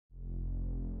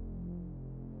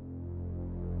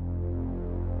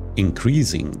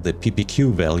Increasing the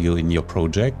PPQ value in your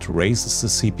project raises the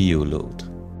CPU load.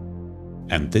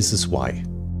 And this is why.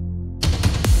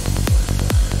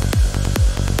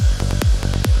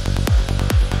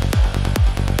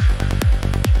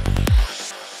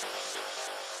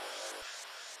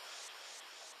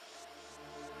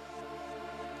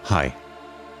 Hi.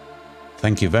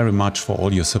 Thank you very much for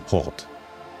all your support.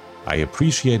 I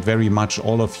appreciate very much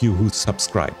all of you who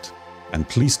subscribed. And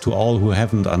please, to all who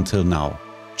haven't until now,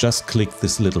 just click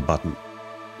this little button.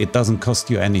 It doesn't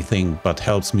cost you anything but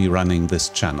helps me running this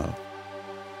channel.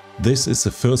 This is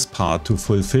the first part to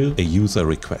fulfill a user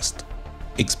request.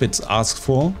 XBits asked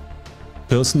for.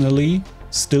 Personally,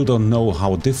 still don't know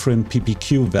how different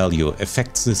PPQ value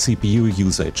affects the CPU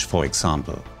usage, for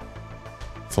example.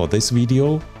 For this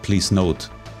video, please note,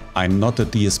 I'm not a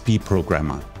DSP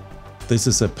programmer. This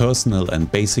is a personal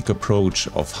and basic approach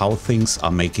of how things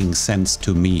are making sense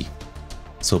to me.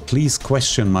 So please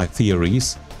question my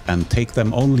theories and take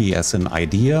them only as an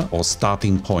idea or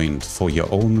starting point for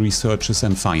your own researches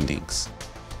and findings.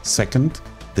 Second,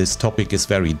 this topic is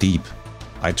very deep.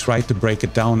 I try to break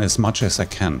it down as much as I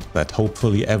can, that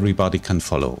hopefully everybody can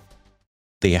follow.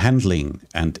 The handling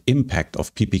and impact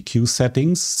of PPQ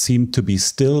settings seem to be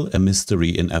still a mystery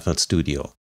in FL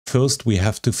Studio. First, we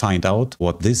have to find out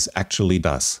what this actually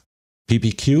does.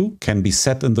 PPQ can be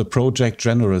set in the project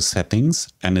general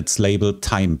settings and it's labeled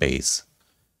time base.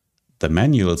 The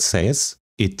manual says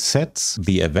it sets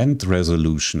the event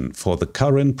resolution for the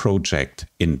current project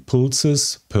in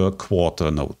pulses per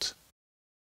quarter node.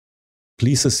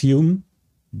 Please assume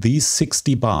these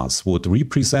 60 bars would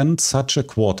represent such a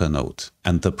quarter node,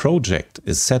 and the project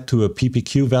is set to a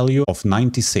PPQ value of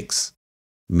 96.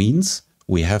 Means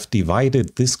we have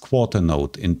divided this quarter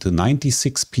node into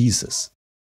 96 pieces.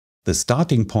 The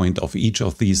starting point of each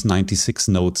of these 96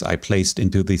 nodes I placed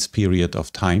into this period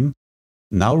of time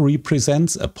now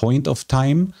represents a point of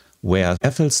time where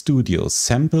FL Studio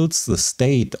samples the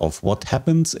state of what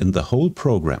happens in the whole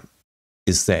program.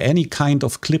 Is there any kind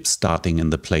of clip starting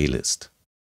in the playlist?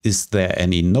 Is there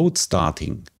any node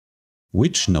starting?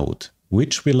 Which node?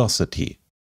 Which velocity?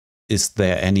 Is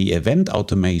there any event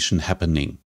automation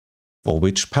happening? For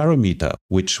which parameter?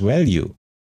 Which value?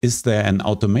 Is there an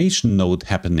automation node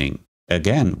happening?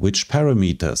 Again, which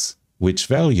parameters? Which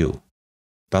value?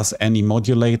 Does any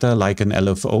modulator like an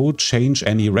LFO change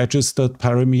any registered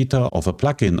parameter of a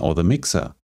plugin or the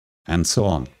mixer? And so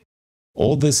on.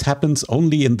 All this happens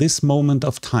only in this moment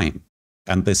of time.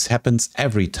 And this happens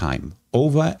every time,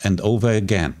 over and over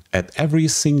again, at every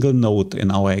single node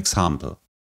in our example.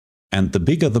 And the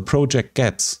bigger the project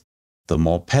gets, the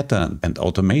more pattern and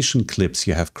automation clips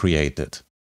you have created,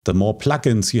 the more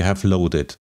plugins you have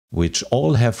loaded, which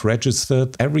all have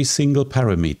registered every single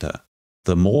parameter,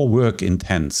 the more work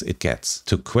intense it gets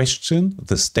to question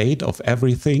the state of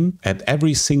everything at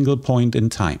every single point in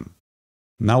time.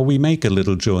 Now we make a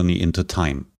little journey into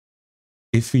time.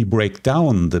 If we break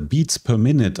down the beats per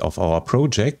minute of our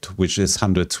project, which is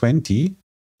 120,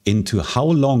 into how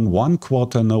long one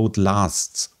quarter node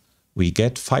lasts, we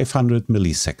get 500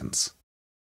 milliseconds.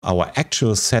 Our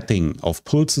actual setting of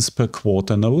pulses per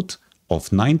quarter node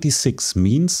of 96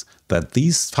 means that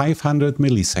these 500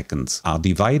 milliseconds are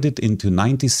divided into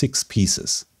 96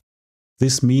 pieces.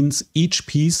 This means each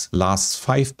piece lasts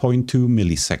 5.2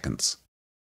 milliseconds.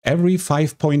 Every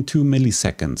 5.2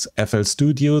 milliseconds, FL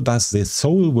Studio does this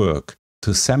sole work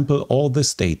to sample all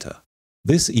this data.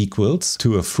 This equals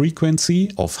to a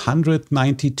frequency of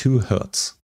 192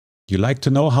 Hz. You like to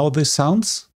know how this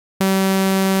sounds?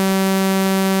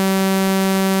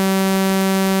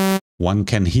 One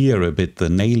can hear a bit the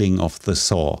nailing of the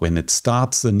saw when it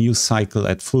starts the new cycle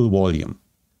at full volume.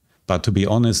 But to be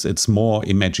honest, it's more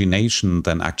imagination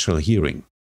than actual hearing.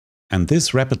 And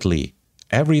this rapidly.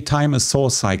 Every time a saw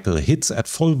cycle hits at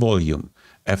full volume,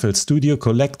 FL Studio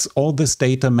collects all this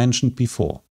data mentioned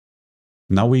before.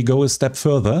 Now we go a step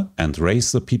further and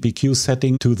raise the PPQ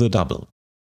setting to the double.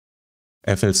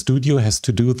 FL Studio has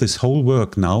to do this whole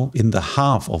work now in the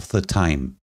half of the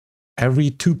time.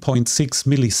 Every 2.6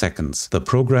 milliseconds, the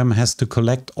program has to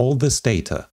collect all this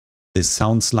data. This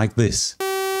sounds like this.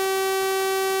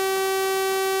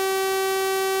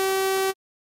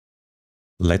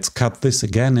 Let's cut this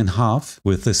again in half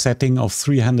with the setting of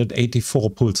 384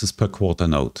 pulses per quarter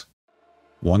node.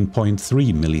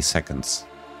 1.3 milliseconds.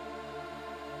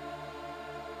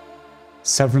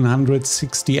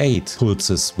 768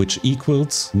 pulses, which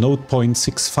equals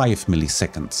 0.65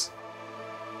 milliseconds.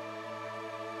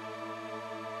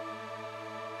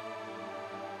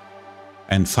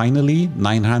 And finally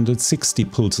 960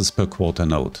 pulses per quarter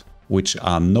node, which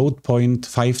are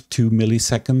 0.52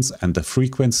 milliseconds and a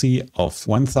frequency of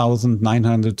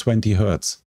 1920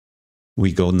 Hz.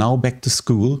 We go now back to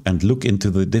school and look into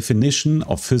the definition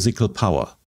of physical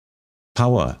power.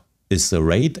 Power is the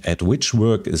rate at which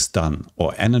work is done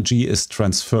or energy is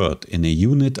transferred in a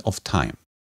unit of time.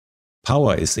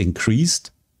 Power is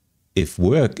increased if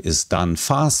work is done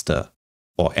faster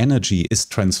or energy is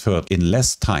transferred in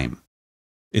less time.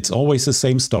 It's always the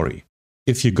same story.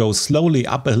 If you go slowly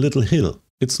up a little hill,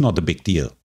 it's not a big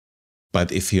deal.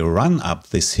 But if you run up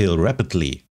this hill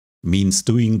rapidly, means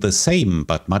doing the same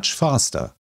but much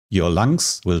faster, your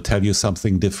lungs will tell you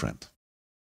something different.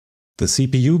 The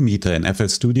CPU meter in FL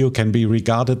Studio can be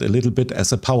regarded a little bit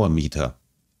as a power meter.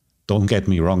 Don't get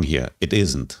me wrong here, it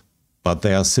isn't. But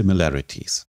there are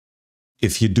similarities.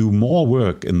 If you do more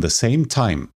work in the same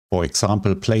time, for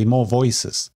example play more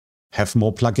voices, have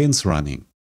more plugins running,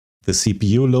 the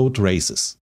CPU load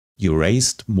raises. You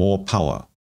raised more power.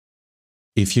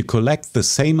 If you collect the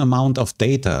same amount of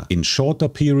data in shorter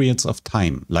periods of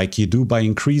time, like you do by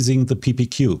increasing the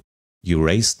PPQ, you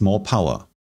raised more power.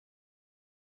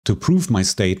 To prove my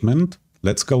statement,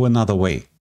 let's go another way.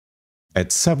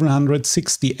 At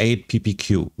 768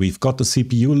 PPQ, we've got a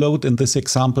CPU load in this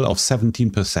example of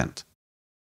 17%.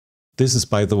 This is,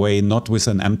 by the way, not with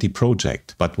an empty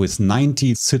project, but with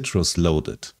 90 Citrus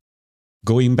loaded.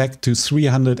 Going back to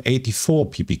 384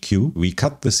 PPQ, we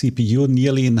cut the CPU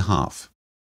nearly in half.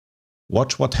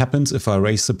 Watch what happens if I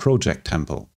raise the project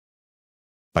tempo.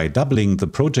 By doubling the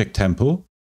project tempo,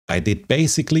 I did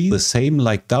basically the same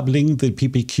like doubling the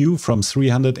PPQ from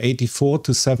 384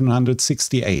 to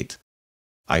 768.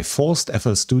 I forced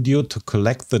FL Studio to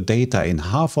collect the data in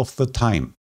half of the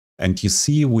time, and you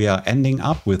see we are ending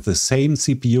up with the same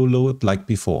CPU load like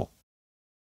before.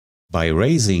 By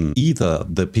raising either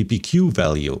the PPQ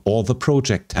value or the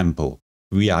project tempo,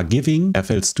 we are giving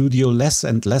FL Studio less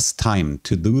and less time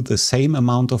to do the same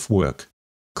amount of work,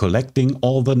 collecting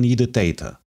all the needed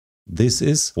data. This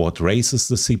is what raises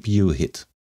the CPU hit.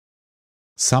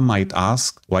 Some might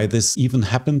ask why this even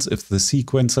happens if the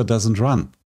sequencer doesn't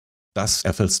run. Does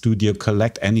FL Studio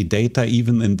collect any data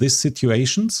even in these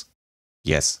situations?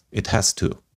 Yes, it has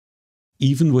to.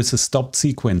 Even with a stopped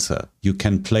sequencer, you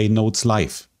can play notes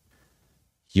live.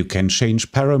 You can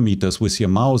change parameters with your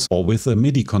mouse or with a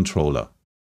MIDI controller.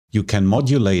 You can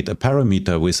modulate a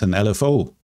parameter with an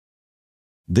LFO.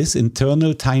 This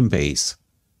internal time base,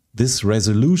 this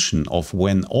resolution of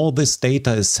when all this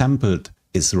data is sampled,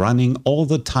 is running all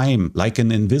the time like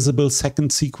an invisible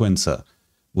second sequencer,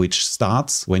 which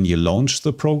starts when you launch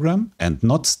the program and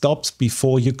not stops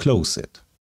before you close it.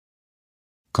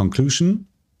 Conclusion: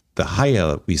 the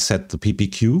higher we set the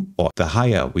PPQ or the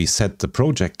higher we set the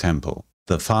project tempo,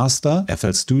 the faster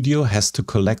FL Studio has to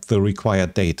collect the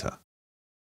required data.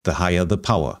 The higher the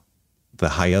power, the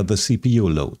higher the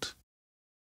CPU load.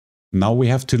 Now we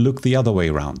have to look the other way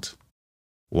around.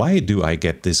 Why do I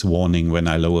get this warning when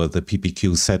I lower the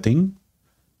PPQ setting?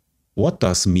 What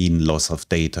does mean loss of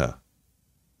data?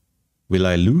 Will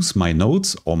I lose my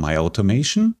nodes or my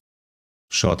automation?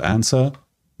 Short answer,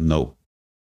 no.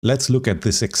 Let's look at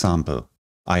this example.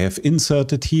 I have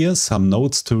inserted here some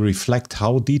nodes to reflect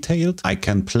how detailed I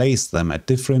can place them at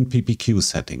different PPQ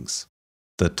settings.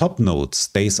 The top node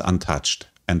stays untouched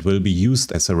and will be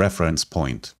used as a reference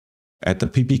point. At the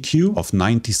PPQ of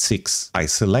 96, I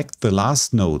select the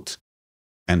last node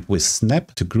and with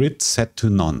snap to grid set to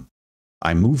none,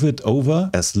 I move it over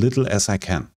as little as I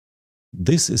can.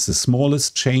 This is the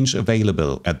smallest change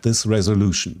available at this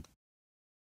resolution.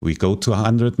 We go to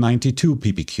 192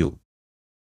 PPQ.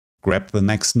 Grab the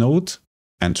next node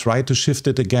and try to shift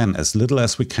it again as little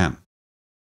as we can.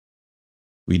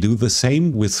 We do the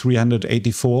same with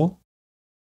 384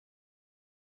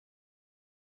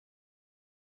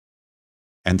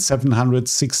 and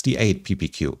 768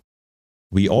 PPQ.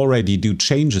 We already do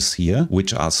changes here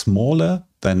which are smaller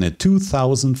than a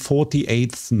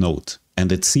 2048th node,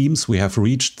 and it seems we have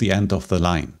reached the end of the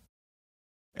line.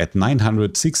 At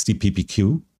 960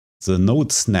 PPQ, the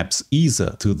node snaps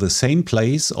either to the same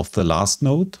place of the last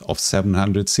node of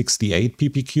 768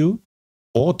 PPQ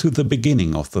or to the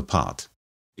beginning of the part.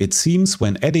 It seems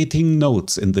when editing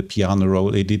nodes in the piano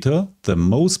roll editor, the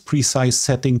most precise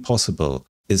setting possible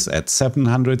is at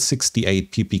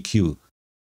 768 PPQ.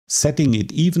 Setting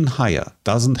it even higher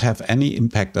doesn't have any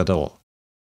impact at all.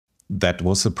 That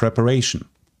was the preparation.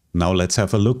 Now let's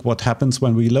have a look what happens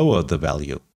when we lower the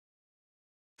value.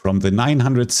 From the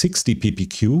 960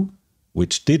 PPQ,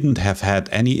 which didn't have had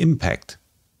any impact,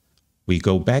 we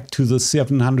go back to the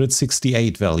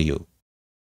 768 value.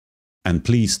 And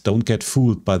please don't get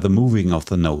fooled by the moving of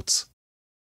the nodes.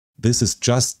 This is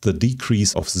just the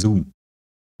decrease of zoom.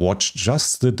 Watch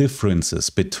just the differences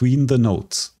between the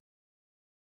nodes.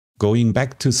 Going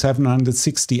back to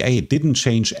 768 didn't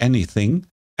change anything,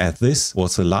 as this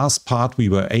was the last part we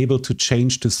were able to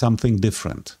change to something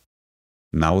different.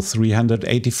 Now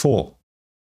 384.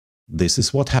 This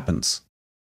is what happens.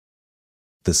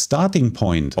 The starting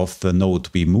point of the node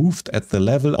we moved at the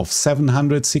level of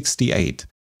 768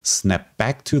 snapped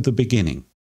back to the beginning.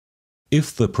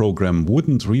 If the program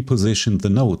wouldn't reposition the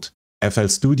node, FL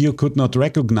Studio could not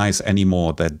recognize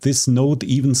anymore that this node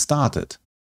even started.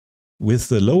 With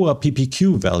the lower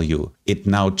PPQ value, it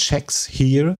now checks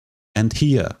here and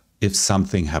here if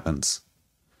something happens.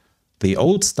 The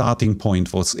old starting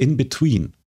point was in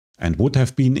between and would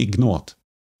have been ignored.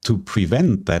 To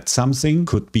prevent that something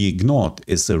could be ignored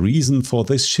is the reason for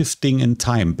this shifting in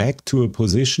time back to a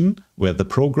position where the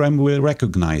program will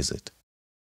recognize it.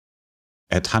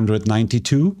 At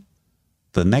 192,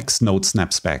 the next node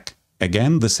snaps back.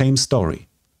 Again, the same story.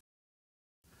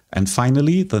 And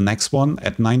finally, the next one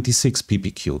at 96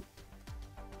 PPQ.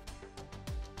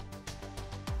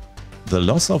 The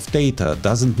loss of data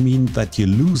doesn't mean that you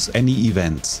lose any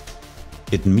events.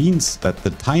 It means that the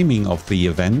timing of the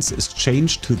events is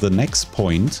changed to the next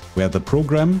point where the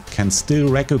program can still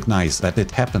recognize that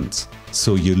it happens.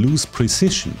 So you lose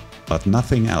precision, but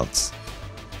nothing else.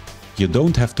 You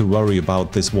don't have to worry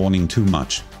about this warning too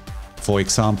much. For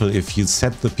example, if you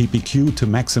set the PPQ to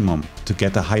maximum to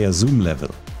get a higher zoom level,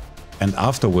 and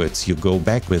afterwards you go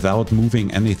back without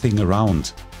moving anything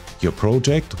around, your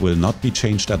project will not be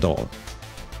changed at all.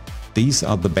 These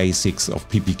are the basics of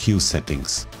PPQ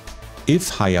settings. If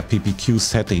higher PPQ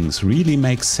settings really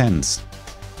make sense,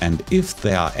 and if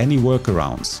there are any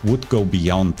workarounds, would go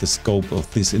beyond the scope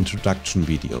of this introduction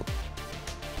video.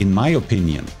 In my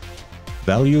opinion,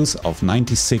 values of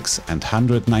 96 and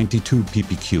 192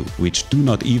 PPQ, which do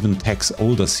not even tax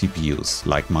older CPUs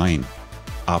like mine,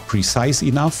 are precise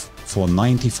enough for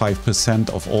 95%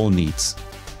 of all needs.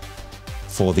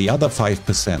 For the other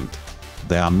 5%,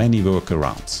 there are many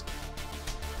workarounds.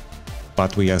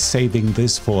 But we are saving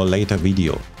this for a later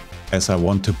video, as I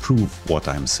want to prove what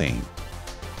I'm saying.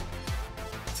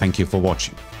 Thank you for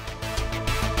watching.